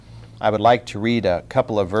I would like to read a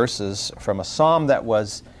couple of verses from a psalm that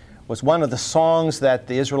was one of the songs that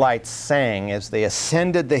the Israelites sang as they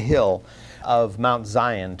ascended the hill of Mount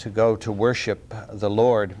Zion to go to worship the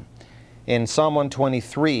Lord. In Psalm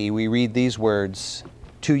 123, we read these words,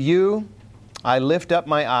 "To you I lift up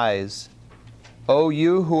my eyes, O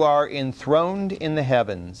you who are enthroned in the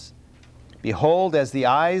heavens. Behold, as the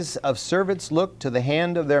eyes of servants look to the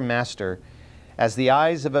hand of their master, as the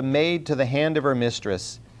eyes of a maid to the hand of her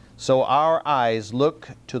mistress, so our eyes look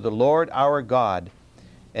to the Lord our God,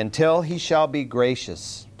 until He shall be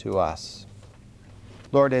gracious to us."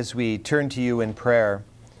 Lord, as we turn to You in prayer,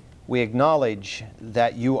 we acknowledge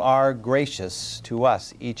that You are gracious to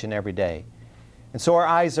us each and every day. And so our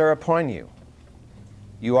eyes are upon You.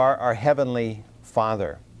 You are our heavenly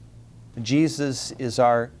Father. Jesus is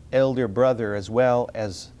our elder brother as well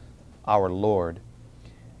as our Lord.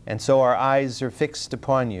 And so our eyes are fixed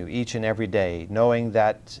upon You each and every day, knowing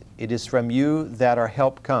that it is from You that our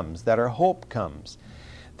help comes, that our hope comes,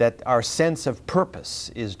 that our sense of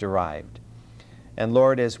purpose is derived. And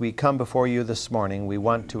Lord, as we come before You this morning, we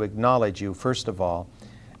want to acknowledge You, first of all,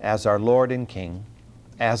 as our Lord and King,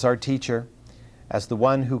 as our teacher, as the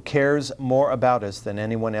one who cares more about us than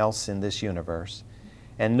anyone else in this universe,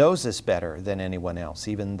 and knows us better than anyone else,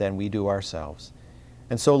 even than we do ourselves.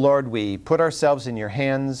 And so, Lord, we put ourselves in Your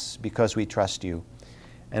hands because we trust You.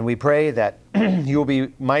 And we pray that You will be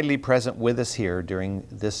mightily present with us here during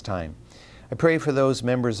this time. I pray for those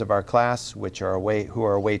members of our class who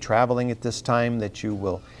are away traveling at this time, that You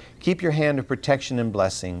will keep Your hand of protection and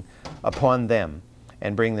blessing upon them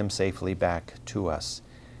and bring them safely back to us.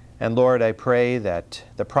 And Lord, I pray that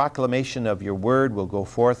the proclamation of Your word will go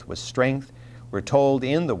forth with strength. We're told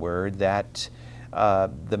in the word that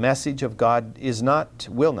the message of God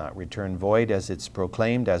will not return void as it's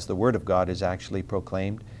proclaimed, as the word of God is actually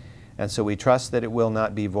proclaimed. And so we trust that it will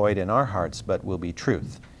not be void in our hearts, but will be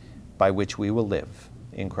truth by which we will live.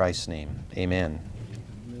 In Christ's name, amen.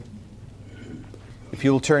 If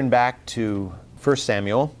you'll turn back to 1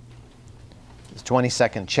 Samuel, the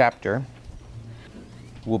 22nd chapter.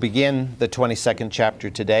 We'll begin the 22nd chapter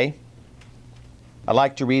today. I'd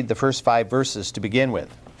like to read the first 5 verses to begin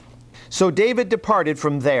with. "So David departed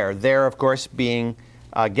from there, of course, being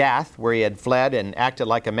Gath, where he had fled and acted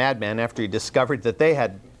like a madman after he discovered that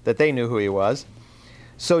they knew who he was.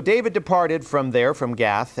 So David departed from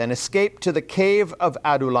Gath, and escaped to the cave of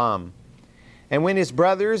Adullam. And when his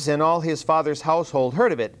brothers and all his father's household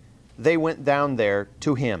heard of it, they went down there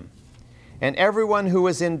to him. And everyone who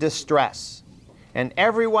was in distress, and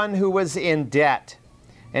everyone who was in debt,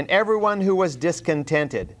 and everyone who was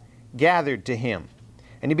discontented, gathered to him,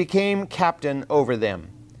 and he became captain over them.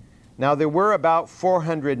 Now there were about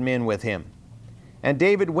 400 men with him. And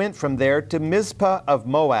David went from there to Mizpah of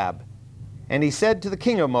Moab. And he said to the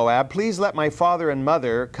king of Moab, Please let my father and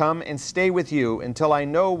mother come and stay with you until I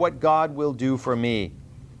know what God will do for me.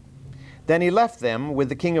 Then he left them with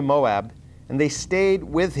the king of Moab, and they stayed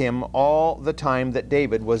with him all the time that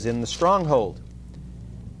David was in the stronghold.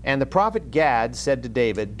 And the prophet Gad said to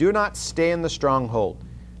David, Do not stay in the stronghold.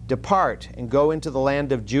 Depart and go into the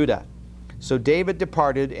land of Judah. So David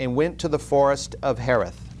departed and went to the forest of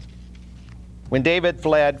Hereth. When David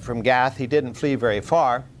fled from Gath, he didn't flee very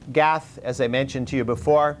far. Gath, as I mentioned to you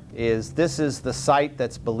before, this is the site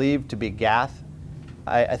that's believed to be Gath.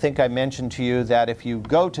 I think I mentioned to you that if you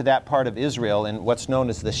go to that part of Israel in what's known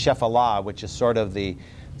as the Shephelah, which is sort of the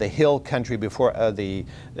hill country before the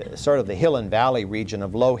hill and valley region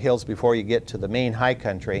of low hills before you get to the main high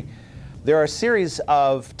country, there are a series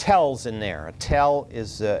of tells in there. A tell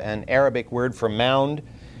is an Arabic word for mound,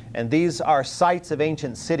 and these are sites of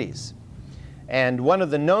ancient cities. And one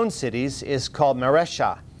of the known cities is called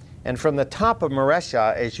Mareshah. And from the top of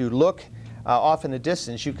Mareshah, as you look off in the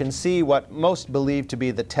distance, you can see what most believe to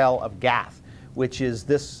be the tell of Gath, which is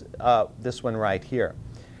this one right here.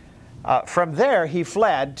 From there, he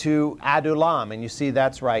fled to Adullam, and you see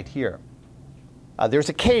that's right here. There's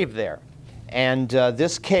a cave there, and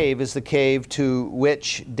this cave is the cave to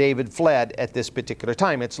which David fled at this particular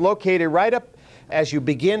time. It's located right up as you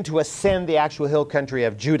begin to ascend the actual hill country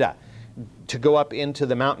of Judah, to go up into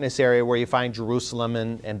the mountainous area where you find Jerusalem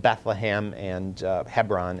and Bethlehem and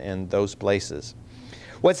Hebron and those places.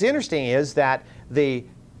 What's interesting is that the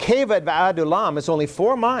cave of Adullam is only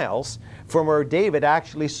 4 miles from where David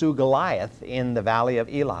actually slew Goliath in the valley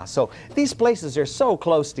of Elah. So these places are so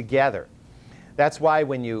close together. That's why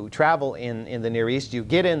when you travel in the Near East, you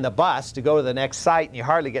get in the bus to go to the next site, and you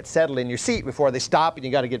hardly get settled in your seat before they stop, and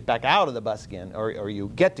you got to get back out of the bus again, or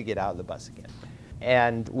you get to get out of the bus again.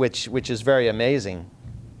 And which is very amazing.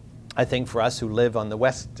 I think for us who live on the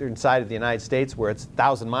western side of the United States, where it's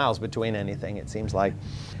 1,000 miles between anything, it seems like.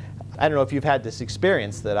 I don't know if you've had this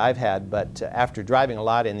experience that I've had, but after driving a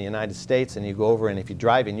lot in the United States, and you go over, and if you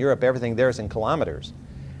drive in Europe, everything there is in kilometers.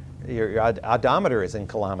 Your odometer is in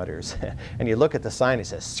kilometers. And you look at the sign, it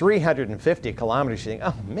says 350 kilometers. You think,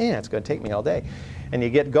 oh man, it's going to take me all day. And you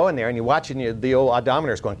get going there, and you're watching the old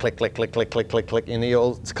odometer is going click, click, click, click, click, click, click, and the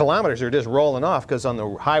old kilometers are just rolling off, because on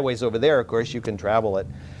the highways over there, of course, you can travel at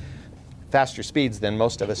faster speeds than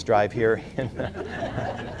most of us drive here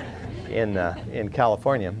in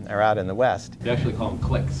California or out in the West. They actually call them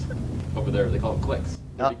clicks over there. They call them clicks.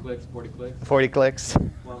 30 clicks, 40 clicks. 40 clicks.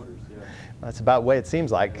 Kilometers, yeah. That's about the way it seems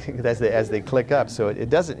like as they click up. So it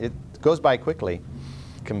goes by quickly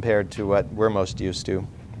compared to what we're most used to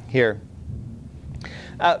here.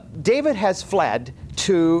 David has fled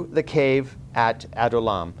to the cave at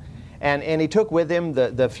Adullam. And he took with him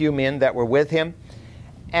the few men that were with him.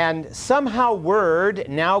 And somehow word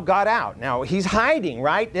now got out. Now, he's hiding,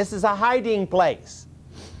 right? This is a hiding place.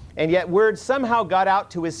 And yet word somehow got out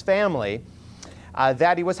to his family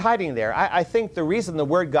that he was hiding there. I think the reason the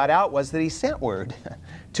word got out was that he sent word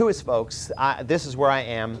to his folks. This is where I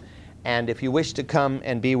am, and if you wish to come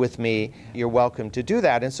and be with me, you're welcome to do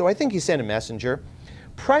that. And so I think he sent a messenger,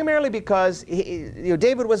 primarily because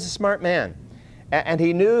David was a smart man. And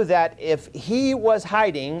he knew that if he was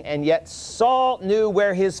hiding, and yet Saul knew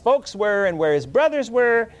where his folks were and where his brothers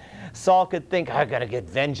were, Saul could think, I've got to get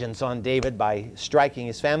vengeance on David by striking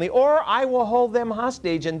his family, or I will hold them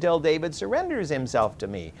hostage until David surrenders himself to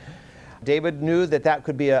me. David knew that that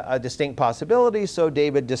could be a distinct possibility, so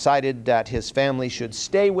David decided that his family should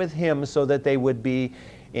stay with him so that they would be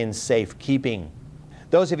in safekeeping.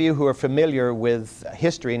 Those of you who are familiar with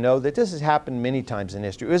history know that this has happened many times in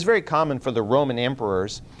history. It was very common for the Roman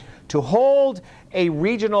emperors to hold a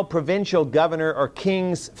regional provincial governor or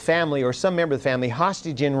king's family or some member of the family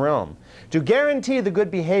hostage in Rome to guarantee the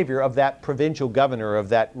good behavior of that provincial governor, of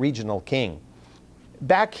that regional king.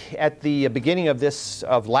 Back at the beginning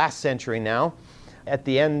of last century now, at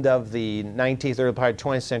the end of the 19th, early part of the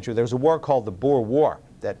 20th century, there was a war called the Boer War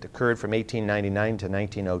that occurred from 1899 to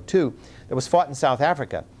 1902 that was fought in South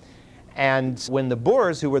Africa. And when the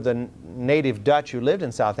Boers, who were the native Dutch who lived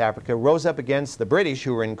in South Africa, rose up against the British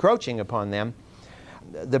who were encroaching upon them,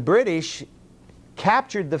 the British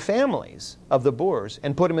captured the families of the Boers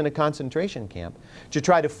and put them in a concentration camp to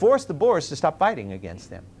try to force the Boers to stop fighting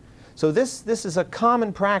against them. So this is a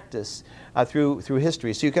common practice through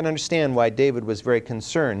history. So you can understand why David was very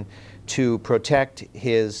concerned to protect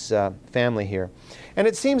his family here. And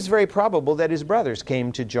it seems very probable that his brothers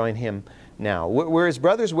came to join him now. Were his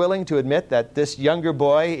brothers willing to admit that this younger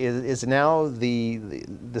boy is now the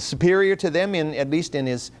superior to them, at least in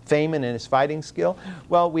his fame and in his fighting skill?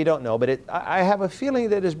 Well, we don't know, but I have a feeling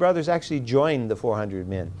that his brothers actually joined the 400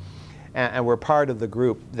 men and were part of the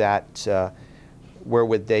group that were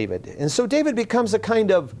with David. And so David becomes a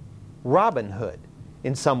kind of Robin Hood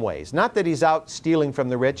in some ways. Not that he's out stealing from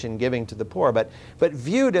the rich and giving to the poor, but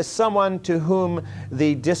viewed as someone to whom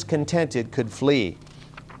the discontented could flee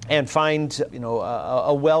and find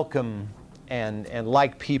a welcome and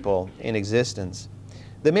like people in existence.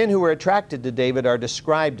 The men who were attracted to David are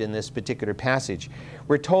described in this particular passage.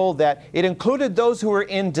 We're told that it included those who were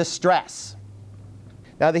in distress.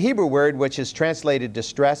 Now the Hebrew word which is translated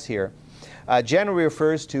distress here generally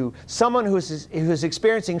refers to someone who's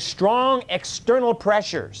experiencing strong external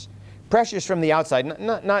pressures from the outside,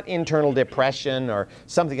 not internal depression or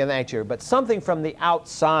something of that nature, but something from the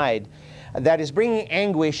outside that is bringing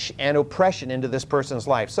anguish and oppression into this person's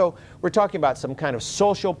life. So we're talking about some kind of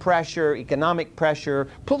social pressure, economic pressure,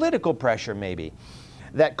 political pressure maybe,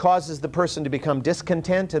 that causes the person to become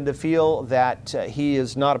discontent and to feel that he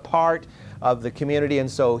is not a part of the community,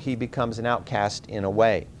 and so he becomes an outcast in a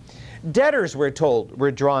way. Debtors, we're told, were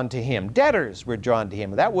drawn to him. Debtors were drawn to him.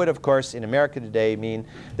 That would, of course, in America today mean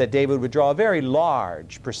that David would draw a very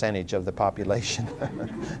large percentage of the population.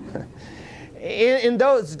 In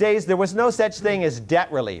those days, there was no such thing as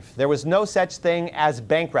debt relief. There was no such thing as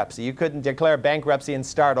bankruptcy. You couldn't declare bankruptcy and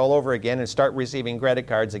start all over again and start receiving credit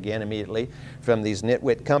cards again immediately from these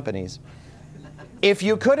nitwit companies. If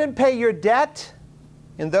you couldn't pay your debt,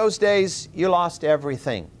 in those days, you lost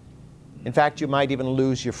everything. In fact, you might even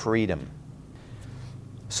lose your freedom.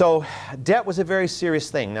 So debt was a very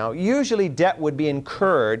serious thing. Now, usually debt would be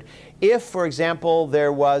incurred if, for example,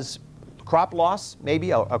 there was crop loss.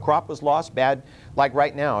 Maybe a crop was lost bad. Like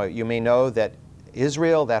right now, you may know that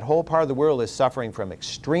Israel, that whole part of the world, is suffering from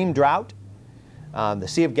extreme drought. The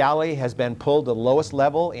Sea of Galilee has been pulled to the lowest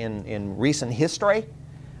level in recent history.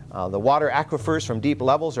 The water aquifers from deep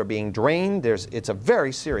levels are being drained. It's a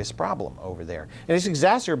very serious problem over there. And it's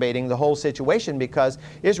exacerbating the whole situation because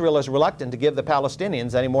Israel is reluctant to give the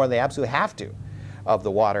Palestinians any more than they absolutely have to of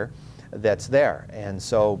the water that's there. And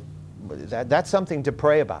so that's something to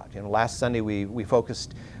pray about. Last Sunday we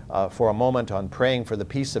focused for a moment on praying for the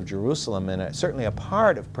peace of Jerusalem, and certainly a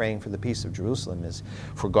part of praying for the peace of Jerusalem is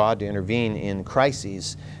for God to intervene in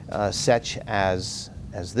crises such as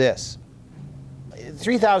this.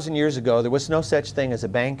 3,000 years ago, there was no such thing as a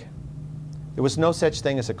bank. There was no such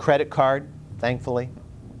thing as a credit card, thankfully.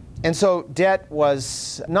 And so debt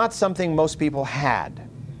was not something most people had,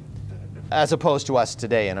 as opposed to us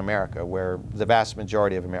today in America, where the vast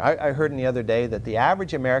majority of America. I heard the other day that the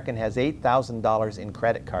average American has $8,000 in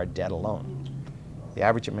credit card debt alone. The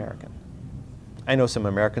average American. I know some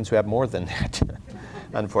Americans who have more than that,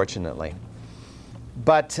 unfortunately.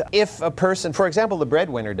 But if a person, for example, the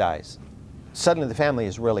breadwinner dies, suddenly the family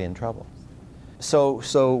is really in trouble.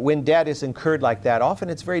 So when debt is incurred like that, often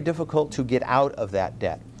it's very difficult to get out of that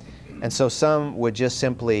debt. And so some would just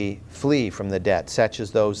simply flee from the debt, such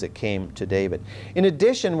as those that came to David. In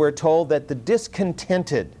addition, we're told that the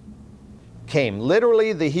discontented came.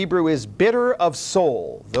 Literally, the Hebrew is bitter of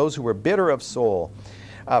soul. Those who were bitter of soul,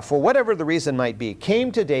 for whatever the reason might be,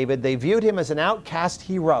 came to David. They viewed him as an outcast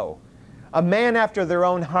hero, a man after their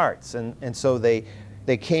own hearts. And so they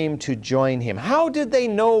came to join him. How did they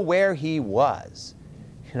know where he was?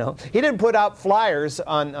 He didn't put out flyers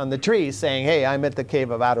on the trees saying, hey, I'm at the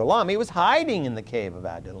cave of Adullam. He was hiding in the cave of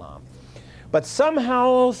Adullam. But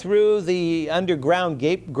somehow through the underground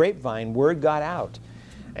grapevine, word got out.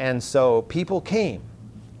 And so people came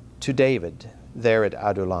to David there at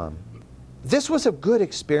Adullam. This was a good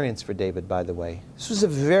experience for David, by the way. This was a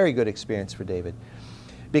very good experience for David.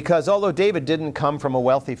 Because although David didn't come from a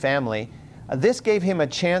wealthy family, this gave him a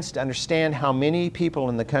chance to understand how many people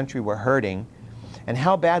in the country were hurting and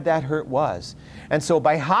how bad that hurt was. And so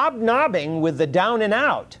by hobnobbing with the down and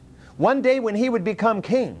out, one day when he would become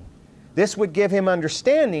king, this would give him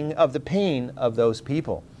understanding of the pain of those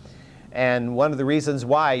people. And one of the reasons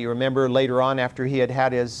why, you remember later on after he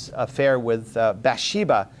had his affair with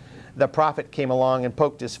Bathsheba, the prophet came along and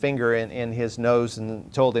poked his finger in his nose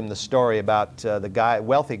and told him the story about the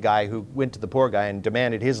wealthy guy who went to the poor guy and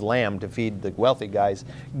demanded his lamb to feed the wealthy guy's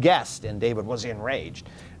guest, and David was enraged.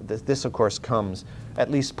 This, of course, comes at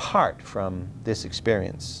least part from this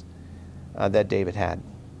experience that David had.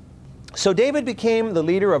 So David became the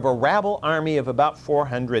leader of a rabble army of about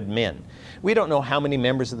 400 men. We don't know how many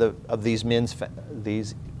members of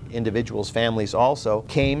these individuals' families also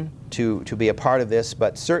came to be a part of this,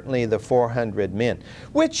 but certainly the 400 men,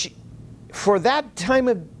 which for that time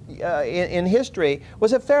in history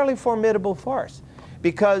was a fairly formidable force,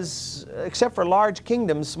 because except for large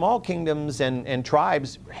kingdoms, small kingdoms and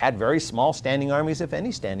tribes had very small standing armies, if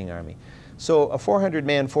any standing army. So a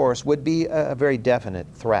 400-man force would be a very definite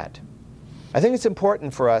threat. I think it's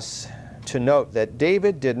important for us to note that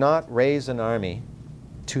David did not raise an army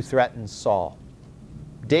to threaten Saul.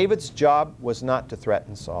 David's job was not to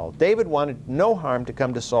threaten Saul. David wanted no harm to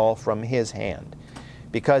come to Saul from his hand,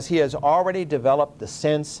 because he has already developed the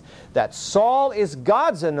sense that Saul is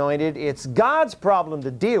God's anointed. It's God's problem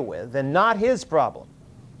to deal with and not his problem.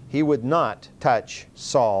 He would not touch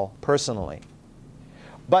Saul personally.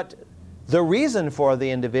 But the reason for the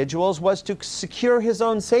individuals was to secure his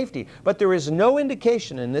own safety. But there is no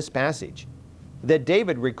indication in this passage that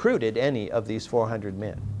David recruited any of these 400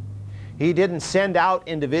 men. He didn't send out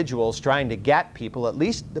individuals trying to get people. At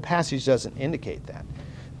least the passage doesn't indicate that.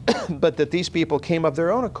 But that these people came of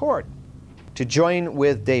their own accord to join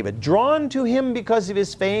with David, drawn to him because of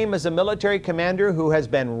his fame as a military commander who has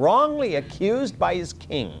been wrongly accused by his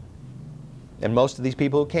king. And most of these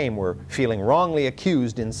people who came were feeling wrongly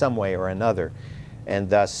accused in some way or another, and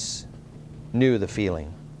thus knew the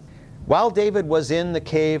feeling. While David was in the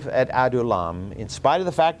cave at Adullam, in spite of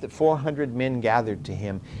the fact that 400 men gathered to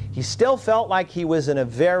him, he still felt like he was in a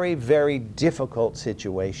very, very difficult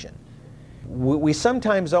situation. We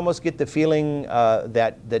sometimes almost get the feeling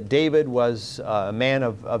that David was a man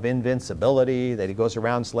of invincibility, that he goes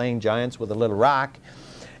around slaying giants with a little rock,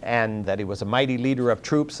 and that he was a mighty leader of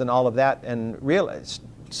troops and all of that. And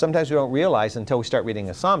sometimes we don't realize until we start reading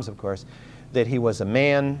the Psalms, of course, that he was a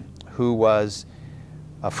man who was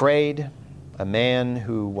afraid, a man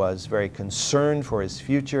who was very concerned for his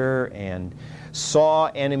future and saw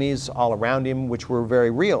enemies all around him, which were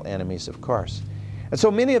very real enemies, of course. And so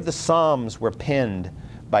many of the Psalms were penned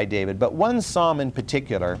by David, but one psalm in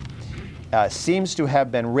particular seems to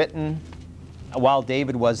have been written while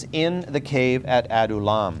David was in the cave at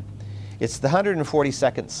Adullam. It's the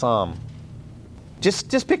 142nd Psalm.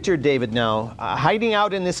 Just picture David now, hiding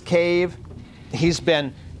out in this cave.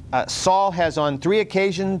 Saul has on 3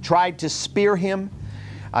 occasions tried to spear him.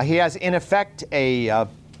 He has in effect a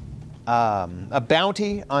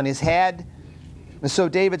bounty on his head. And so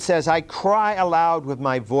David says, I cry aloud with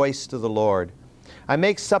my voice to the Lord. I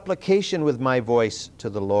make supplication with my voice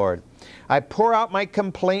to the Lord. I pour out my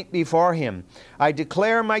complaint before him. I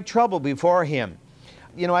declare my trouble before him.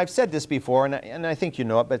 You know, I've said this before, and I think you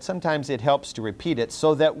know it, but sometimes it helps to repeat it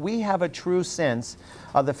so that we have a true sense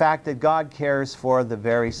of the fact that God cares for the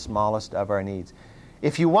very smallest of our needs.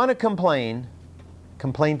 If you want to complain,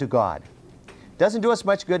 complain to God. It doesn't do us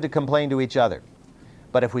much good to complain to each other.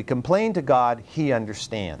 But if we complain to God, He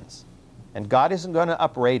understands. And God isn't going to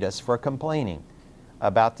uprate us for complaining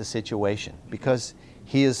about the situation because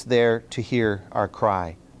He is there to hear our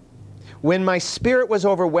cry. When my spirit was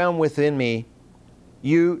overwhelmed within me,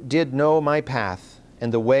 you did know my path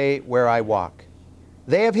and the way where I walk.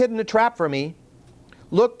 They have hidden a trap for me.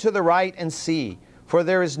 Look to the right and see, for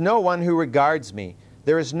there is no one who regards me.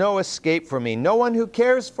 There is no escape for me, no one who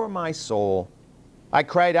cares for my soul. I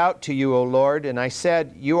cried out to you, O Lord, and I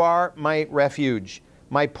said, you are my refuge,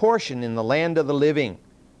 my portion in the land of the living.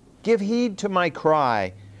 Give heed to my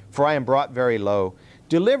cry, for I am brought very low.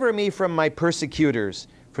 Deliver me from my persecutors,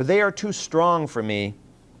 for they are too strong for me.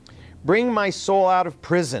 Bring my soul out of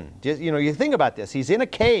prison. You know, you think about this. He's in a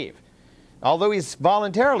cave. Although he's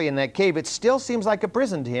voluntarily in that cave, it still seems like a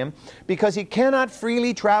prison to him because he cannot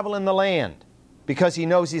freely travel in the land because he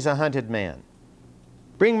knows he's a hunted man.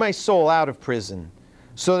 Bring my soul out of prison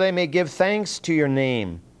so they may give thanks to your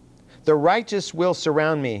name. The righteous will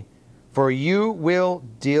surround me, for you will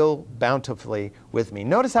deal bountifully with me.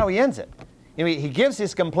 Notice how he ends it. You know, he gives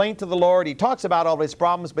his complaint to the Lord. He talks about all his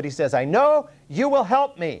problems, but he says, I know you will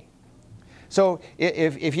help me. So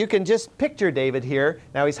if you can just picture David here,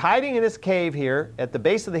 now he's hiding in this cave here at the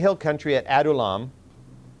base of the hill country at Adullam.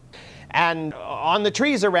 And on the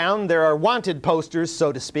trees around there are wanted posters,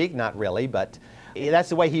 so to speak. Not really, but that's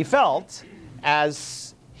the way he felt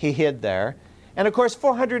as he hid there. And of course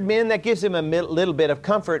 400 men, that gives him a little bit of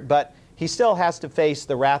comfort, but he still has to face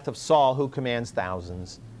the wrath of Saul, who commands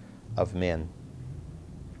thousands of men.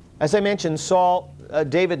 As I mentioned,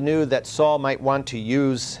 David knew that Saul might want to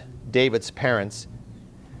use David's parents.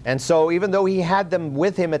 And so even though he had them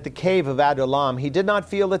with him at the cave of Adullam, he did not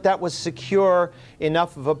feel that that was secure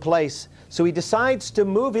enough of a place. So he decides to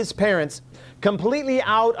move his parents completely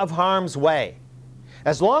out of harm's way.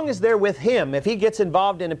 As long as they're with him, if he gets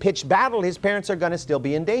involved in a pitched battle, his parents are going to still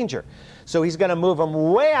be in danger. So he's going to move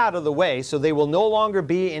them way out of the way so they will no longer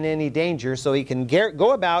be in any danger, so he can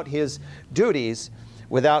go about his duties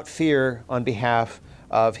without fear on behalf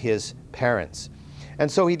of his parents. And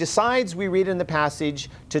so he decides, we read in the passage,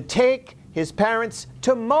 to take his parents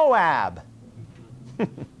to Moab.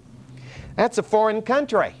 That's a foreign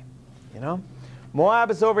country, you know. Moab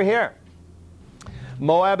is over here.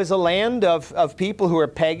 Moab is a land of people who are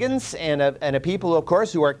pagans and a people, of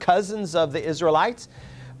course, who are cousins of the Israelites,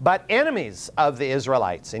 but enemies of the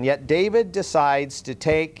Israelites. And yet David decides to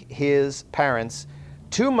take his parents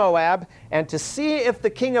to Moab and to see if the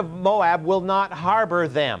king of Moab will not harbor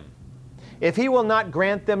them, if he will not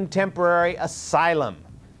grant them temporary asylum.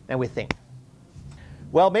 And we think,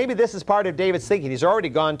 well, maybe this is part of David's thinking. He's already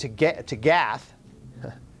gone to Gath,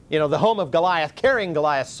 you know, the home of Goliath, carrying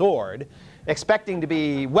Goliath's sword, expecting to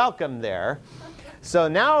be welcomed there. So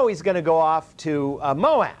now he's going to go off to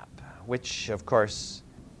Moab, which, of course,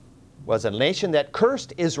 was a nation that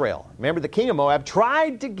cursed Israel. Remember, the king of Moab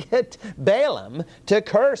tried to get Balaam to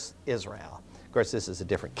curse Israel. Of course, this is a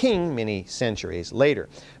different king many centuries later.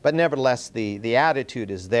 But nevertheless, the attitude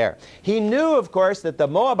is there. He knew, of course, that the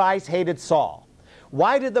Moabites hated Saul.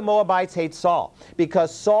 Why did the Moabites hate Saul?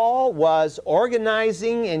 Because Saul was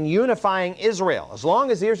organizing and unifying Israel. As long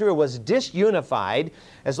as Israel was disunified,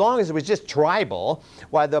 as long as it was just tribal,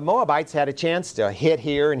 why the Moabites had a chance to hit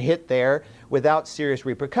here and hit there without serious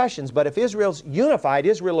repercussions. But if Israel's unified,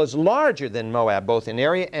 Israel is larger than Moab, both in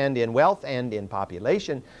area and in wealth and in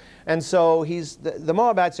population. And so the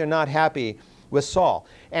Moabites are not happy with Saul.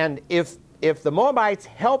 And if the Moabites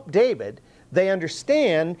help David, they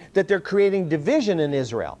understand that they're creating division in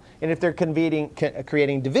Israel. And if they're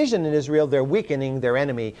creating division in Israel, they're weakening their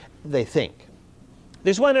enemy, they think.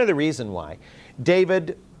 There's one other reason why.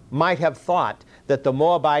 David might have thought that the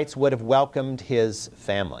Moabites would have welcomed his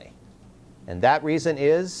family. And that reason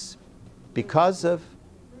is because of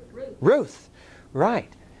Ruth.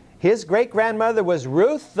 Right. His great-grandmother was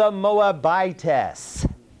Ruth the Moabitess.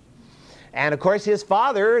 And of course his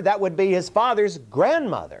father, that would be his father's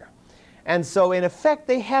grandmother. And so in effect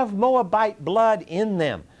they have Moabite blood in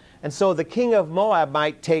them. And so the king of Moab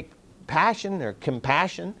might take passion or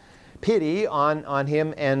compassion, pity on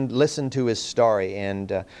him and listen to his story.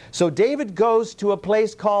 And so David goes to a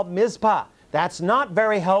place called Mizpah. That's not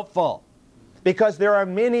very helpful because there are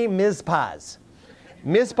many Mizpahs.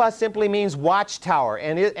 Mizpah simply means watchtower,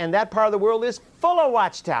 and that part of the world is full of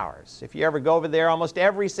watchtowers. If you ever go over there, almost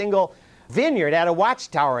every single vineyard had a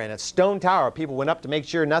watchtower in it, stone tower. People went up to make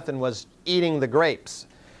sure nothing was eating the grapes.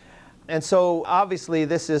 And so obviously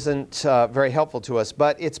this isn't very helpful to us,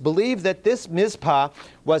 but it's believed that this Mizpah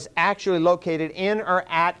was actually located in or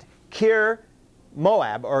at Kir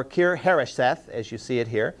Moab, or Kir Hareseth, as you see it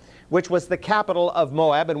here, which was the capital of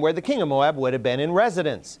Moab and where the king of Moab would have been in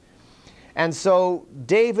residence. And so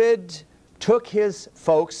David took his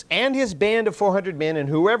folks and his band of 400 men and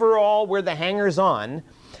whoever all were the hangers-on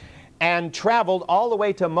and traveled all the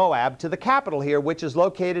way to Moab, to the capital here, which is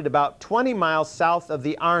located about 20 miles south of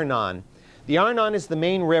the Arnon. The Arnon is the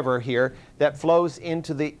main river here that flows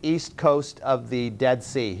into the east coast of the Dead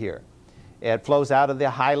Sea here. It flows out of the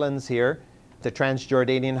highlands here, the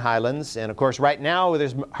Transjordanian highlands, and of course right now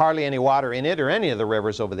there's hardly any water in it or any of the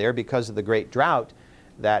rivers over there because of the great drought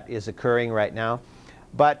that is occurring right now.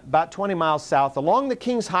 But about 20 miles south, along the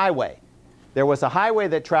King's Highway, there was a highway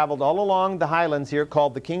that traveled all along the highlands here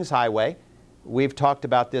called the King's Highway. We've talked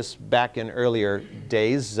about this back in earlier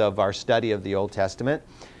days of our study of the Old Testament.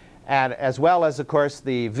 And as well as, of course,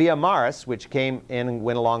 the Via Maris, which came in and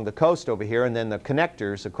went along the coast over here, and then the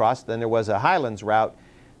connectors across. Then there was a highlands route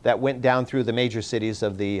that went down through the major cities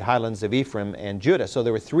of the highlands of Ephraim and Judah. So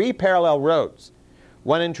there were three parallel roads,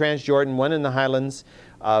 one in Transjordan, one in the highlands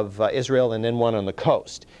of Israel, and then one on the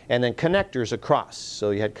coast, and then connectors across.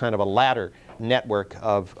 So you had kind of a ladder network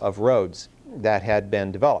of roads that had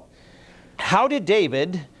been developed. How did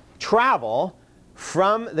David travel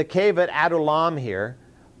from the cave at Adullam here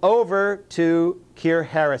over to Kir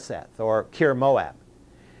Hareseth, or Kir Moab?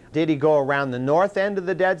 Did he go around the north end of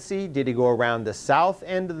the Dead Sea? Did he go around the south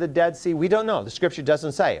end of the Dead Sea? We don't know. The scripture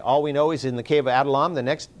doesn't say. All we know is in the cave of Adullam. The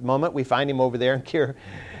next moment we find him over there in Kir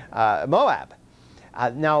Moab.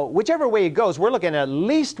 Now, whichever way it goes, we're looking at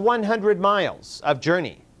least 100 miles of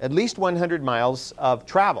journey, at least 100 miles of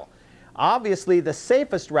travel. Obviously, the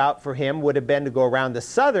safest route for him would have been to go around the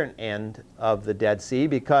southern end of the Dead Sea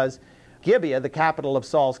because Gibeah, the capital of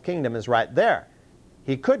Saul's kingdom, is right there.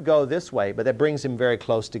 He could go this way, but that brings him very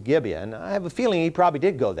close to Gibeah. And I have a feeling he probably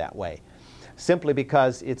did go that way, simply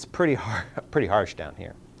because it's pretty harsh down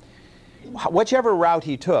here. Whichever route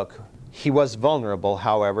he took, he was vulnerable,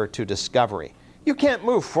 however, to discovery. You can't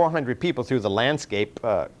move 400 people through the landscape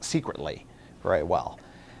secretly very well.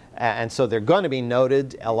 And so they're going to be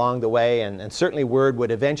noted along the way, and certainly word would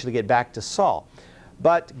eventually get back to Saul.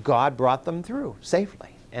 But God brought them through safely.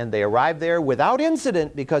 And they arrived there without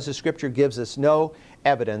incident because the scripture gives us no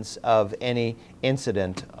evidence of any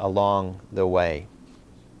incident along the way.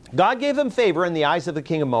 God gave them favor in the eyes of the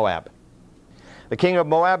king of Moab. The king of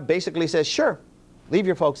Moab basically says, sure, leave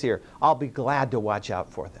your folks here. I'll be glad to watch out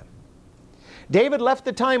for them. David left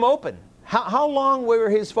the time open. How long were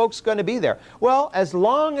his folks going to be there? Well, as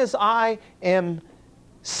long as I am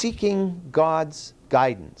seeking God's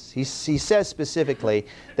guidance. He says specifically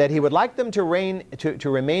that he would like them to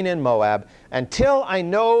remain in Moab until I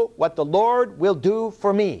know what the Lord will do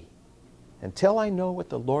for me. Until I know what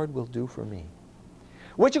the Lord will do for me.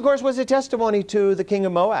 Which, of course, was a testimony to the king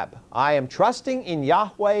of Moab. I am trusting in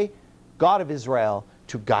Yahweh, God of Israel,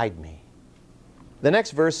 to guide me. The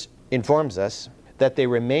next verse informs us that they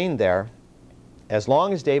remained there as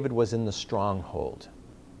long as David was in the stronghold.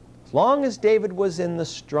 As long as David was in the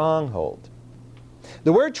stronghold.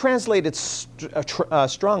 The word translated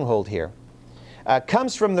stronghold here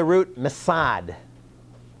comes from the root mesad.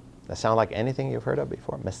 That sound like anything you've heard of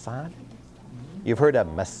before? Mesad? You've heard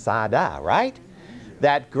of Masada, right?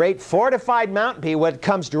 That great fortified mountain peak, what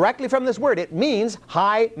comes directly from this word, it means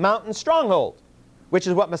high mountain stronghold, which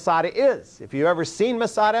is what Masada is. If you've ever seen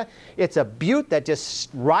Masada, it's a butte that just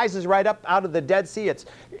rises right up out of the Dead Sea.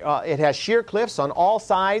 It has sheer cliffs on all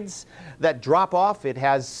sides that drop off. It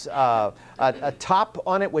has a top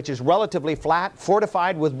on it which is relatively flat,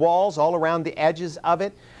 fortified with walls all around the edges of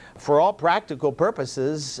it. For all practical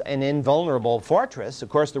purposes, an invulnerable fortress. Of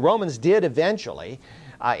course, the Romans did eventually,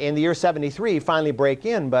 in the year 73, finally break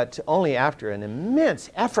in, but only after an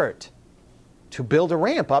immense effort to build a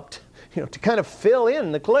ramp up to kind of fill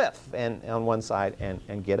in the cliff and on one side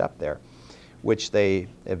and get up there, which they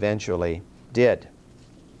eventually did.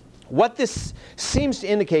 What this seems to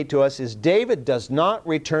indicate to us is David does not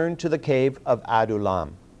return to the cave of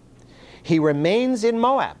Adullam. He remains in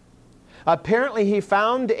Moab. Apparently he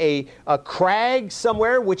found a crag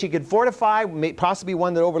somewhere which he could fortify, possibly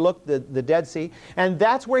one that overlooked the Dead Sea, and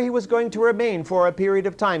that's where he was going to remain for a period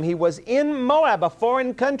of time. He was in Moab, a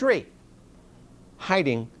foreign country,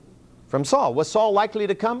 hiding from Saul. Was Saul likely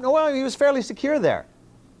to come? No, well, he was fairly secure there.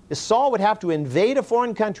 Saul would have to invade a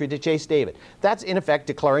foreign country to chase David. That's in effect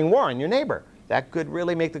declaring war on your neighbor. That could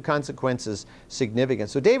really make the consequences significant.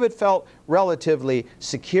 So David felt relatively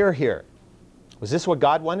secure here. Was this what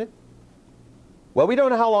God wanted? Well, we don't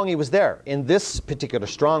know how long he was there in this particular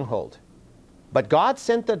stronghold. But God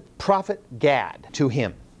sent the prophet Gad to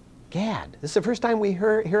him. Gad. This is the first time we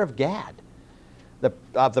hear of Gad.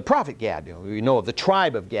 Of the prophet Gad. We know of the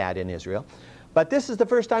tribe of Gad in Israel. But this is the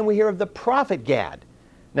first time we hear of the prophet Gad.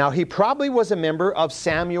 Now, he probably was a member of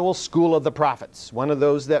Samuel's school of the prophets, one of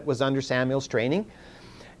those that was under Samuel's training.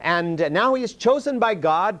 And now he is chosen by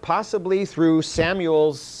God, possibly through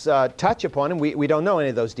Samuel's touch upon him. We don't know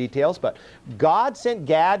any of those details, but God sent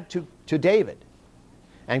Gad to David.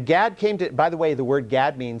 And Gad came to, by the way, the word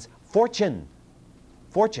Gad means fortune.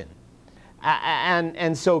 Fortune.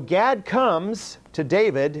 And so Gad comes to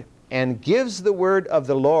David and gives the word of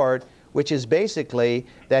the Lord, which is basically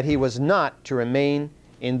that he was not to remain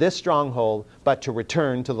in this stronghold, but to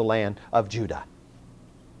return to the land of Judah.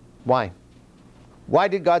 Why? Why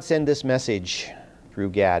did God send this message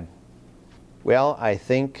through Gad? Well, I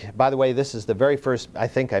think, by the way, this is the very first, I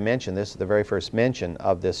think I mentioned this, the very first mention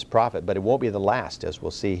of this prophet, but it won't be the last, as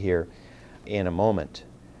we'll see here in a moment.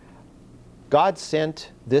 God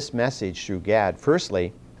sent this message through Gad,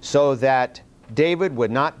 firstly, so that David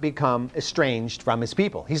would not become estranged from his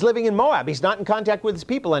people. He's living in Moab. He's not in contact with his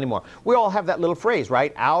people anymore. We all have that little phrase,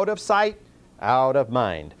 right? Out of sight, out of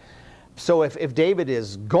mind. So if David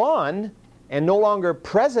is gone and no longer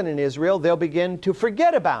present in Israel, they'll begin to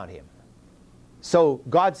forget about him. So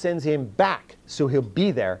God sends him back so he'll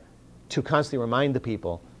be there to constantly remind the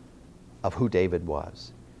people of who David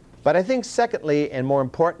was. But I think secondly, and more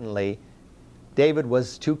importantly, David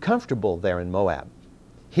was too comfortable there in Moab.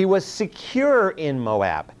 He was secure in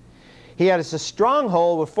Moab. He had a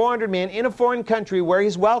stronghold with 400 men in a foreign country where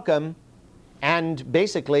he's welcome, and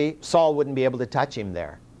basically Saul wouldn't be able to touch him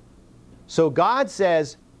there. So God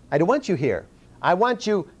says, I don't want you here. I want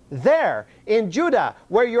you there in Judah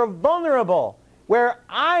where you're vulnerable, where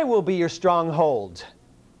I will be your stronghold,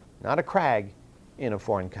 not a crag in a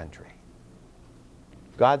foreign country.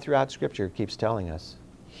 God throughout Scripture keeps telling us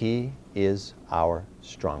He is our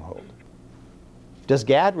stronghold. Does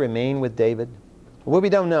Gad remain with David? Well, we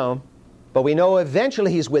don't know, but we know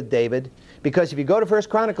eventually he's with David, because if you go to 1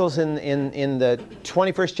 Chronicles in the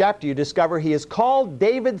 21st chapter, you discover he is called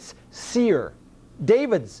David's seer,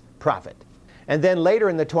 David's prophet. And then later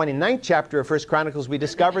in the 29th chapter of 1 Chronicles, we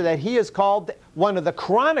discover that he is called one of the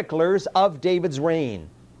chroniclers of David's reign.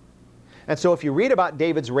 And so if you read about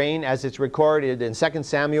David's reign as it's recorded in 2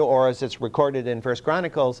 Samuel or as it's recorded in 1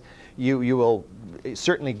 Chronicles, you will,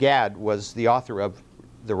 certainly Gad was the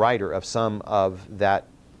writer of some of that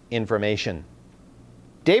information.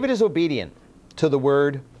 David is obedient to the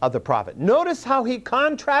word of the prophet. Notice how he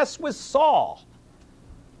contrasts with Saul.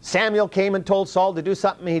 Samuel came and told Saul to do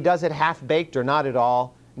something, he does it half-baked or not at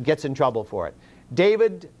all, and gets in trouble for it.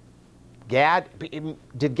 Gad,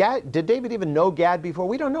 did David even know Gad before?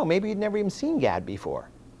 We don't know. Maybe he'd never even seen Gad before.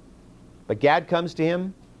 But Gad comes to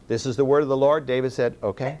him. This is the word of the Lord. David said,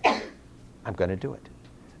 okay, I'm going to do it.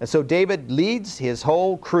 And so David leads his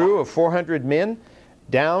whole crew of 400 men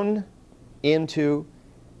down into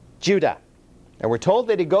Judah. And we're told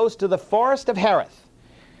that he goes to the forest of Hereth.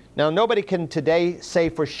 Now, nobody can today say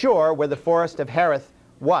for sure where the forest of Hereth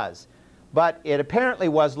was, but it apparently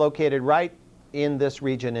was located right in this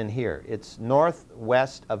region in here. It's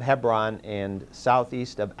northwest of Hebron and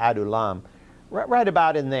southeast of Adullam. Right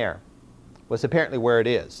about in there was apparently where it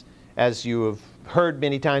is. As you have heard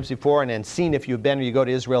many times before and seen if you've been or you go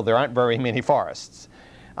to Israel, there aren't very many forests.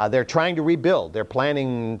 They're trying to rebuild. They're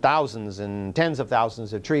planting thousands and tens of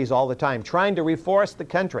thousands of trees all the time, trying to reforest the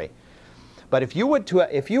country. But if you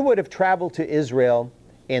would have traveled to Israel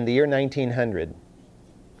in the year 1900,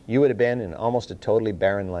 you would have been in almost a totally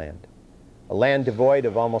barren land. A land devoid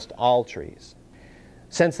of almost all trees.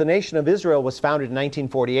 Since the nation of Israel was founded in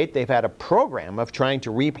 1948, they've had a program of trying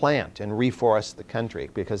to replant and reforest the country,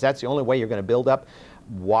 because that's the only way you're going to build up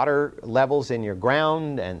water levels in your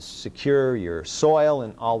ground and secure your soil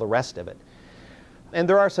and all the rest of it. And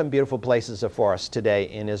there are some beautiful places of forest today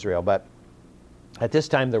in Israel, but at this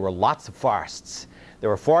time there were lots of forests. There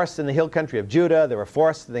were forests in the hill country of Judah. There were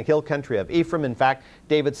forests in the hill country of Ephraim. In fact,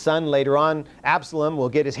 David's son later on, Absalom, will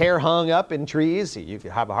get his hair hung up in trees. You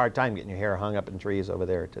have a hard time getting your hair hung up in trees over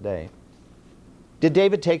there today. Did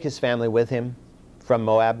David take his family with him from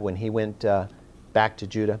Moab when he went back to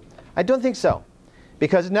Judah? I don't think so,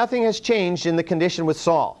 because nothing has changed in the condition with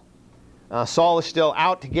Saul. Saul is still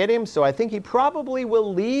out to get him, so I think he probably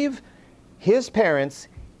will leave his parents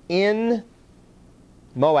in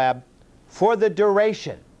Moab for the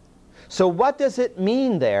duration. So what does it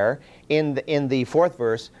mean there in the 4th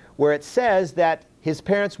verse where it says that his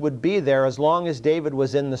parents would be there as long as David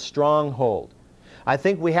was in the stronghold? I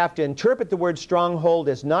think we have to interpret the word stronghold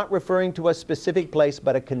as not referring to a specific place,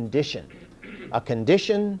 but a condition. A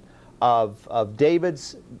condition of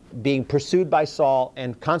David's being pursued by Saul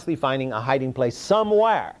and constantly finding a hiding place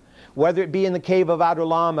somewhere. Whether it be in the cave of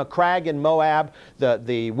Adullam, a crag in Moab,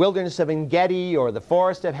 the wilderness of En-gedi, or the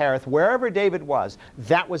forest of Hereth, wherever David was,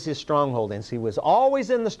 that was his stronghold. And so he was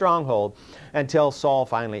always in the stronghold until Saul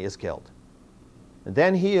finally is killed. And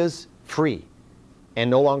then he is free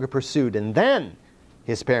and no longer pursued. And then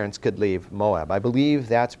his parents could leave Moab. I believe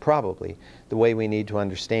that's probably the way we need to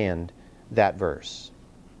understand that verse.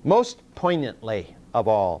 Most poignantly of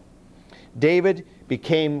all, David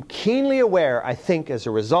became keenly aware, I think, as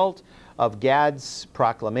a result of Gad's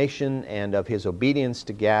proclamation and of his obedience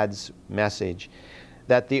to Gad's message,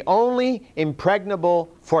 that the only impregnable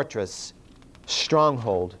fortress,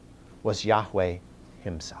 stronghold, was Yahweh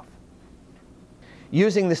himself.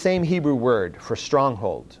 Using the same Hebrew word for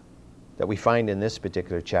stronghold that we find in this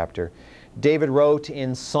particular chapter, David wrote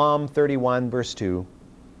in Psalm 31, verse 2,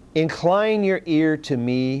 "Incline your ear to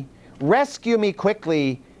me, rescue me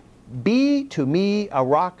quickly, be to me a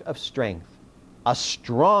rock of strength, a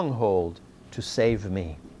stronghold to save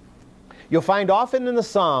me." You'll find often in the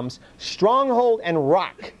Psalms, stronghold and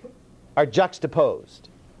rock are juxtaposed.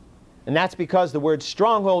 And that's because the word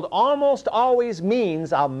stronghold almost always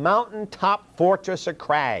means a mountaintop fortress or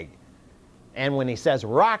crag. And when he says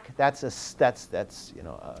rock, that's a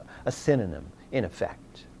synonym in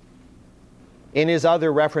effect. In his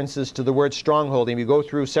other references to the word stronghold, if you go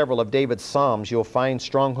through several of David's Psalms, you'll find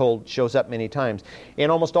stronghold shows up many times. In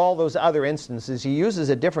almost all those other instances, he uses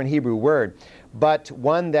a different Hebrew word, but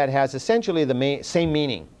one that has essentially the same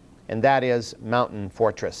meaning, and that is mountain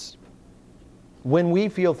fortress. When we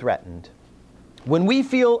feel threatened, when we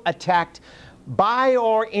feel attacked by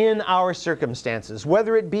or in our circumstances,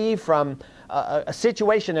 whether it be from a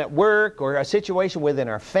situation at work or a situation within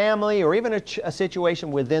our family or even a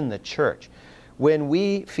situation within the church, when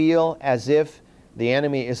we feel as if the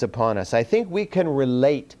enemy is upon us, I think we can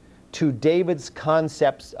relate to David's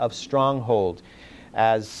concepts of stronghold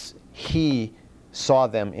as he saw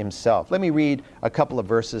them himself. Let me read a couple of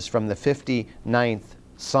verses from the 59th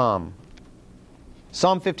Psalm.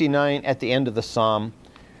 Psalm 59, at the end of the Psalm,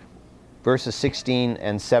 verses 16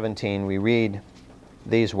 and 17, we read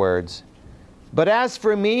these words, "But as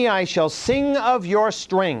for me, I shall sing of your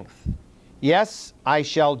strength. Yes, I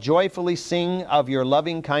shall joyfully sing of your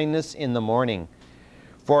loving kindness in the morning.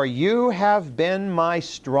 For you have been my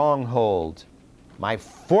stronghold, my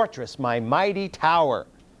fortress, my mighty tower,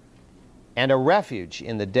 and a refuge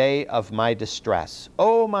in the day of my distress.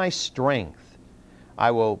 O my strength,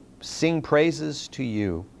 I will sing praises to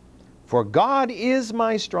you. For God is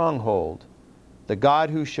my stronghold, the God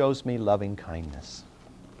who shows me loving kindness."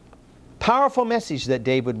 Powerful message that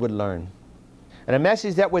David would learn, and a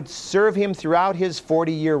message that would serve him throughout his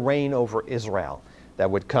 40-year reign over Israel.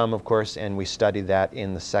 That would come, of course, and we study that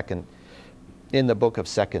in the book of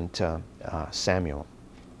 2 Samuel.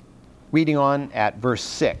 Reading on at verse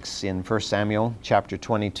 6 in 1 Samuel chapter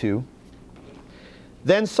 22.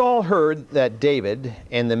 "Then Saul heard that David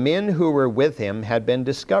and the men who were with him had been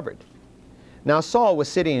discovered. Now Saul was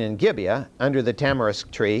sitting in Gibeah under the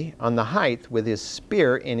tamarisk tree on the height with his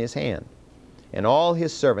spear in his hand, and all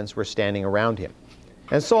his servants were standing around him.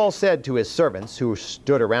 And Saul said to his servants who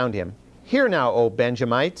stood around him, 'Hear now, O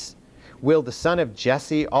Benjamites, will the son of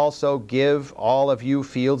Jesse also give all of you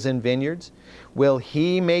fields and vineyards? Will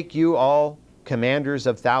he make you all commanders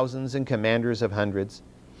of thousands and commanders of hundreds?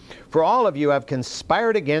 For all of you have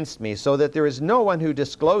conspired against me, so that there is no one who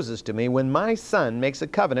discloses to me when my son makes a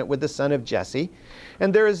covenant with the son of Jesse.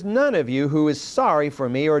 And there is none of you who is sorry for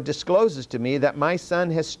me or discloses to me that my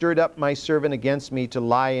son has stirred up my servant against me to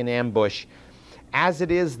lie in ambush, as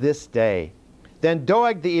it is this day.' Then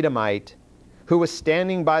Doeg the Edomite, who was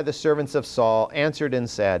standing by the servants of Saul, answered and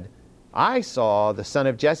said, 'I saw the son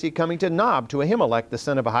of Jesse coming to Nob to Ahimelech the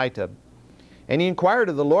son of Ahitub. And he inquired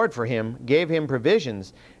of the Lord for him, gave him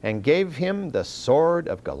provisions, and gave him the sword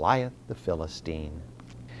of Goliath the Philistine.'"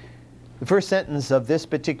 The first sentence of this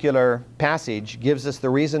particular passage gives us the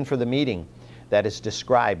reason for the meeting that is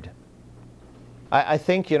described. I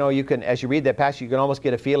think, you can, as you read that passage, you can almost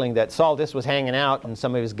get a feeling that Saul just was hanging out and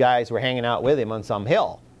some of his guys were hanging out with him on some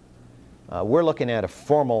hill. We're looking at a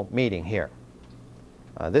formal meeting here.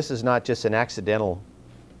 This is not just an accidental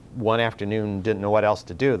one afternoon, didn't know what else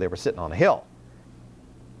to do. They were sitting on a hill.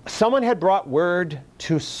 Someone had brought word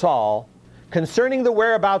to Saul concerning the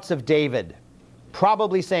whereabouts of David.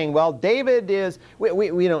 Probably saying, well, David is,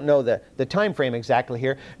 we don't know the time frame exactly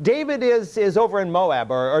here. David is over in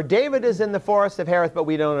Moab, or David is in the forest of Hereth, but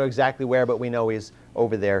we don't know exactly where, but we know he's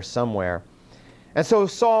over there somewhere. And so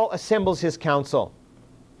Saul assembles his council.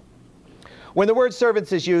 When the word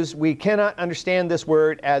servants is used, we cannot understand this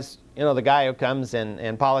word as, the guy who comes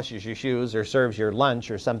and polishes your shoes or serves your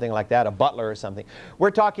lunch or something like that, a butler or something.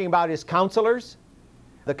 We're talking about his counselors,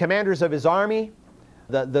 the commanders of his army,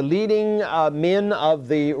 the leading men of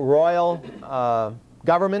the royal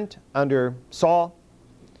government under Saul.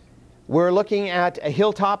 We're looking at a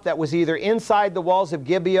hilltop that was either inside the walls of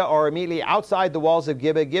Gibeah or immediately outside the walls of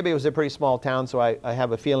Gibeah. Gibeah was a pretty small town, so I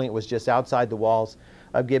have a feeling it was just outside the walls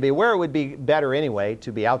of Gibeah, where it would be better anyway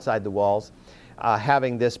to be outside the walls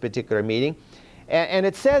having this particular meeting. And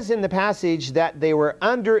it says in the passage that they were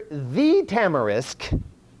under the tamarisk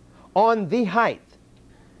on the height.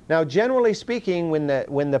 Now, generally speaking, when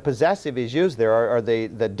the possessive is used there, or the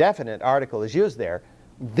definite article is used there,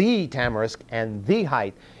 the tamarisk and the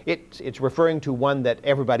height, it's referring to one that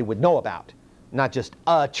everybody would know about, not just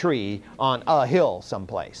a tree on a hill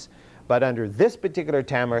someplace, but under this particular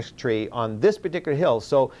tamarisk tree on this particular hill,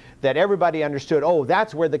 so that everybody understood, oh,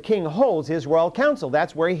 that's where the king holds his royal council.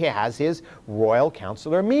 That's where he has his royal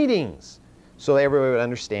counselor meetings. So everybody would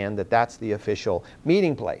understand that that's the official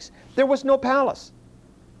meeting place. There was no palace.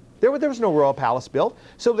 There was no royal palace built,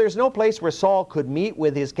 so there's no place where Saul could meet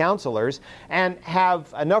with his counselors and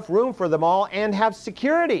have enough room for them all and have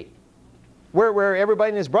security, where everybody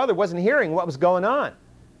and his brother wasn't hearing what was going on.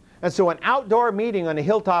 And so an outdoor meeting on a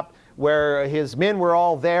hilltop where his men were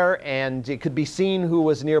all there and it could be seen who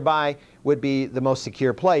was nearby would be the most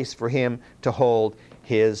secure place for him to hold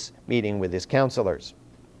his meeting with his counselors.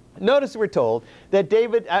 Notice we're told that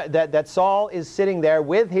that Saul is sitting there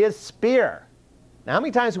with his spear. Now, how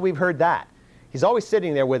many times have we heard that? He's always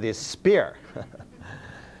sitting there with his spear.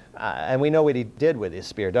 And we know what he did with his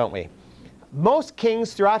spear, don't we? Most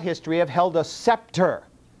kings throughout history have held a scepter,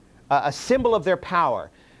 a symbol of their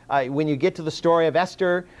power. When you get to the story of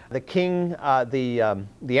Esther, the king, the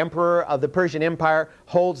emperor of the Persian Empire,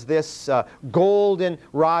 holds this golden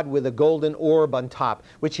rod with a golden orb on top,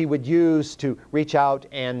 which he would use to reach out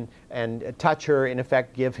and touch her, in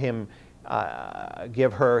effect give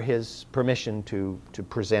her his permission to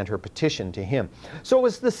present her petition to him. So it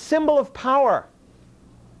was the symbol of power.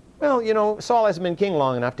 Well, Saul hasn't been king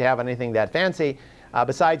long enough to have anything that fancy.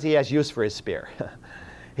 Besides, he has use for his spear.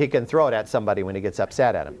 He can throw it at somebody when he gets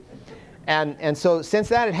upset at him. And so since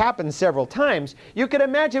that had happened several times, you could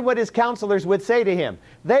imagine what his counselors would say to him.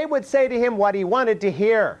 They would say to him what he wanted to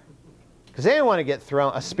hear. Because they didn't want to get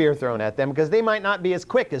a spear thrown at them, because they might not be as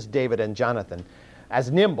quick as David and Jonathan, as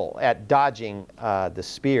nimble at dodging the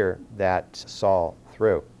spear that Saul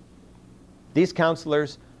threw. These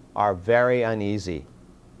counselors are very uneasy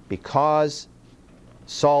because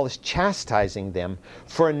Saul is chastising them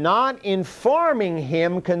for not informing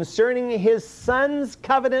him concerning his son's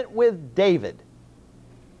covenant with David.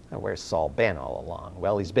 Now, where's Saul been all along?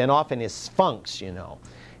 Well, he's been off in his funks,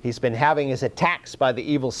 He's been having his attacks by the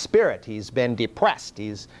evil spirit. He's been depressed.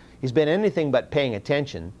 He's been anything but paying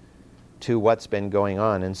attention to what's been going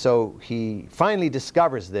on. And so he finally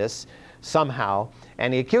discovers this somehow,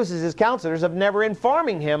 and he accuses his counselors of never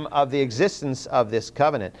informing him of the existence of this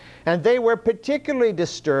covenant. And they were particularly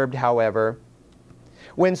disturbed, however,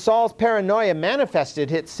 when Saul's paranoia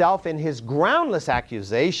manifested itself in his groundless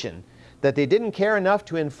accusation that they didn't care enough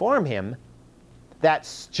to inform him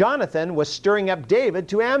that Jonathan was stirring up David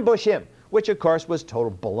to ambush him, which of course was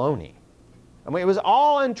total baloney. It was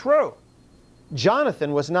all untrue.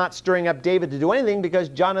 Jonathan was not stirring up David to do anything because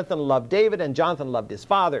Jonathan loved David and Jonathan loved his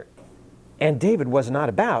father. And David was not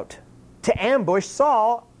about to ambush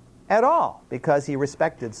Saul at all because he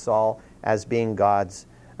respected Saul as being God's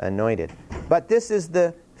anointed. But this is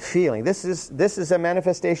the feeling. This is a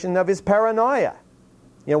manifestation of his paranoia.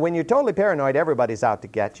 When you're totally paranoid, everybody's out to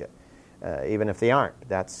get you, even if they aren't.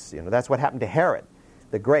 That's what happened to Herod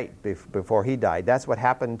the Great before he died. That's what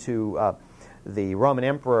happened to the Roman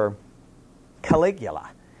Emperor Caligula.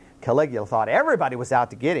 Caligula thought everybody was out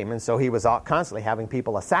to get him, and so he was constantly having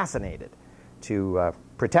people assassinated to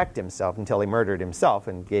protect himself until he murdered himself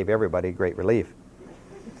and gave everybody great relief.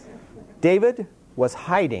 David was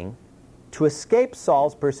hiding to escape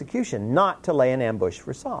Saul's persecution, not to lay an ambush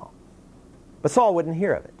for Saul. But Saul wouldn't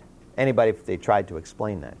hear of it. Anybody, if they tried to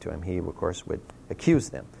explain that to him, he, of course, would accuse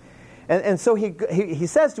them. And so he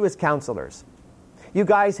says to his counselors, you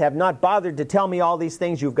guys have not bothered to tell me all these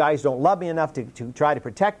things. You guys don't love me enough to try to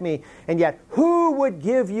protect me. And yet, who would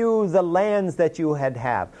give you the lands that you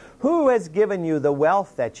have? Who has given you the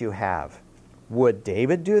wealth that you have? Would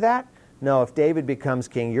David do that? No, if David becomes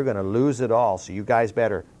king, you're going to lose it all. So you guys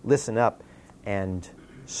better listen up and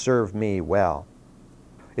serve me well.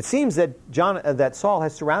 It seems that Saul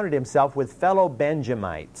has surrounded himself with fellow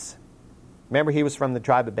Benjamites. Remember, he was from the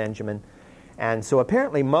tribe of Benjamin. And so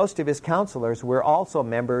apparently most of his counselors were also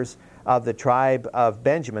members of the tribe of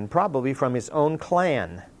Benjamin, probably from his own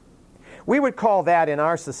clan. We would call that in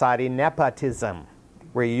our society nepotism,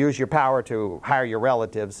 where you use your power to hire your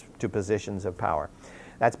relatives to positions of power.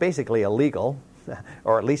 That's basically illegal,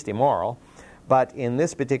 or at least immoral. But in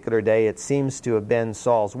this particular day, it seems to have been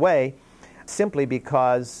Saul's way, simply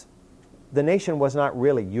because the nation was not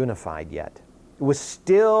really unified yet. It was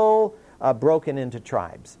still broken into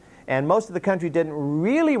tribes. And most of the country didn't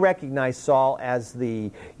really recognize Saul as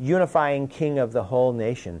the unifying king of the whole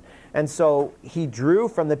nation. And so he drew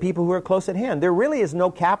from the people who were close at hand. There really is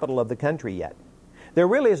no capital of the country yet. There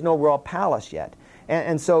really is no royal palace yet.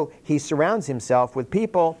 And so he surrounds himself with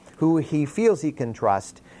people who he feels he can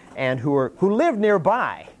trust and who live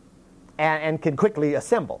nearby and can quickly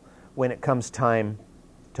assemble when it comes time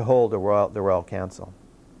to hold the royal council.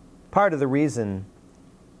 Part of the reason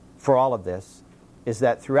for all of this is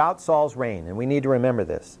that throughout Saul's reign, and we need to remember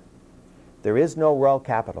this, there is no royal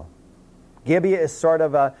capital. Gibeah is sort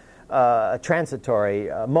of a transitory,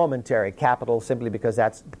 momentary capital simply because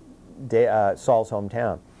that's Saul's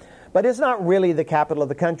hometown. But it's not really the capital of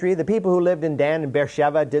the country. The people who lived in Dan and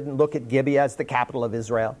Beersheba didn't look at Gibeah as the capital of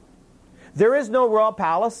Israel. There is no royal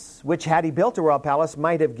palace, which had he built a royal palace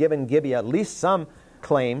might have given Gibeah at least some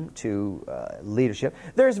claim to leadership.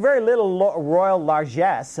 There's very little royal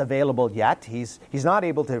largesse available yet. He's not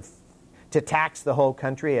able to tax the whole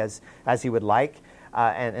country as he would like,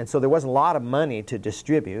 and so there wasn't a lot of money to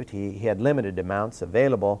distribute. He had limited amounts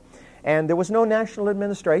available, and there was no national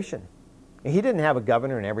administration. He didn't have a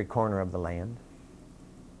governor in every corner of the land.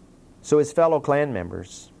 So his fellow clan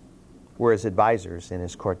members were his advisors and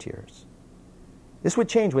his courtiers. This would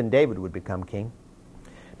change when David would become king,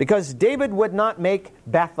 because David would not make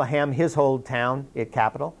Bethlehem his whole town, its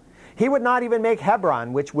capital. He would not even make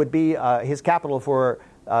Hebron, which would be his capital for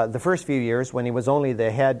the first few years when he was only the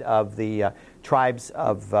head of the tribes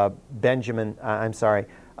of of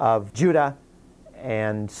Judah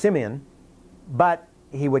and Simeon. But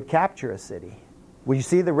he would capture a city. Will you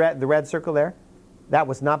see the red circle there? That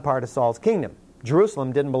was not part of Saul's kingdom.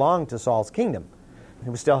 Jerusalem didn't belong to Saul's kingdom. It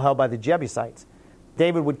was still held by the Jebusites.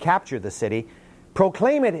 David would capture the city,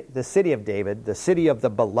 proclaim it the city of David, the city of the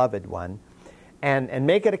beloved one, and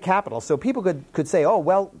make it a capital. So people could say, oh,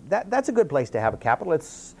 well, that's a good place to have a capital.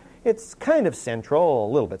 It's kind of central,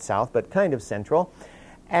 a little bit south, but kind of central.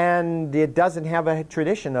 And it doesn't have a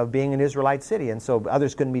tradition of being an Israelite city, and so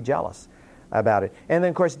others couldn't be jealous about it. And then,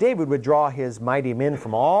 of course, David would draw his mighty men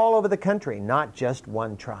from all over the country, not just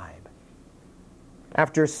one tribe.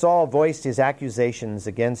 After Saul voiced his accusations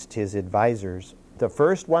against his advisors, the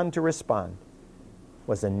first one to respond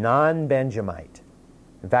was a non-Benjamite.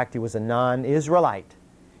 In fact, he was a non-Israelite.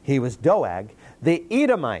 He was Doeg, the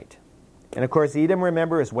Edomite. And of course, Edom,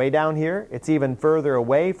 remember, is way down here. It's even further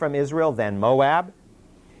away from Israel than Moab.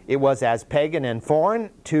 It was as pagan and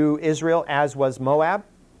foreign to Israel as was Moab.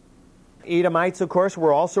 Edomites, of course,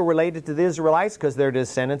 were also related to the Israelites because they're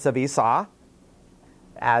descendants of Esau,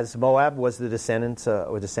 as Moab was the descendant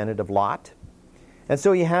of Lot. And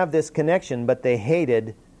so you have this connection, but they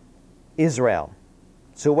hated Israel.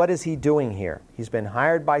 So what is he doing here? He's been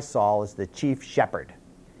hired by Saul as the chief shepherd,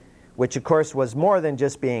 which of course was more than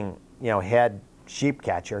just being, head sheep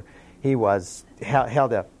catcher. He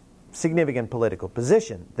held a significant political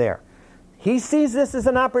position there. He sees this as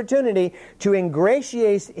an opportunity to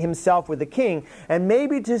ingratiate himself with the king and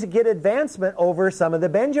maybe to get advancement over some of the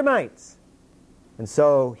Benjamites. And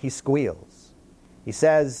so he squeals. He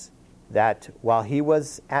says that while he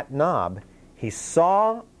was at Nob, he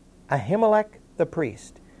saw Ahimelech the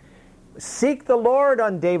priest seek the Lord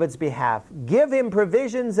on David's behalf, give him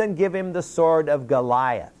provisions and give him the sword of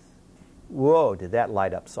Goliath. Whoa, did that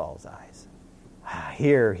light up Saul's eyes.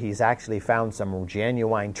 Here he's actually found some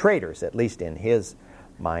genuine traitors, at least in his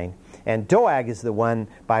mind. And Doeg is the one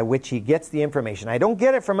by which he gets the information. I don't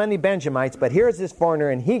get it from any Benjamites, but here's this foreigner,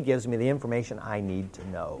 and he gives me the information I need to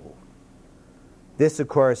know. This, of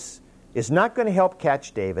course, is not going to help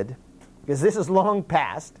catch David, because this is long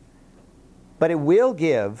past, but it will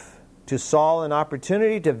give to Saul an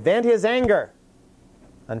opportunity to vent his anger,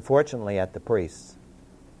 unfortunately, at the priests.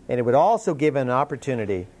 And it would also give an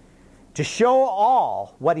opportunity to show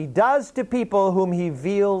all what he does to people whom he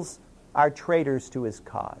feels are traitors to his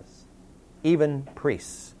cause. Even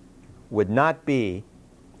priests would not be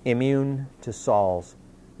immune to Saul's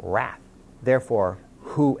wrath. Therefore,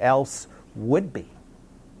 who else would be?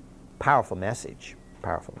 Powerful message.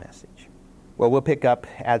 Powerful message. Well, we'll pick up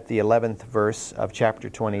at the 11th verse of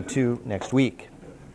chapter 22 next week.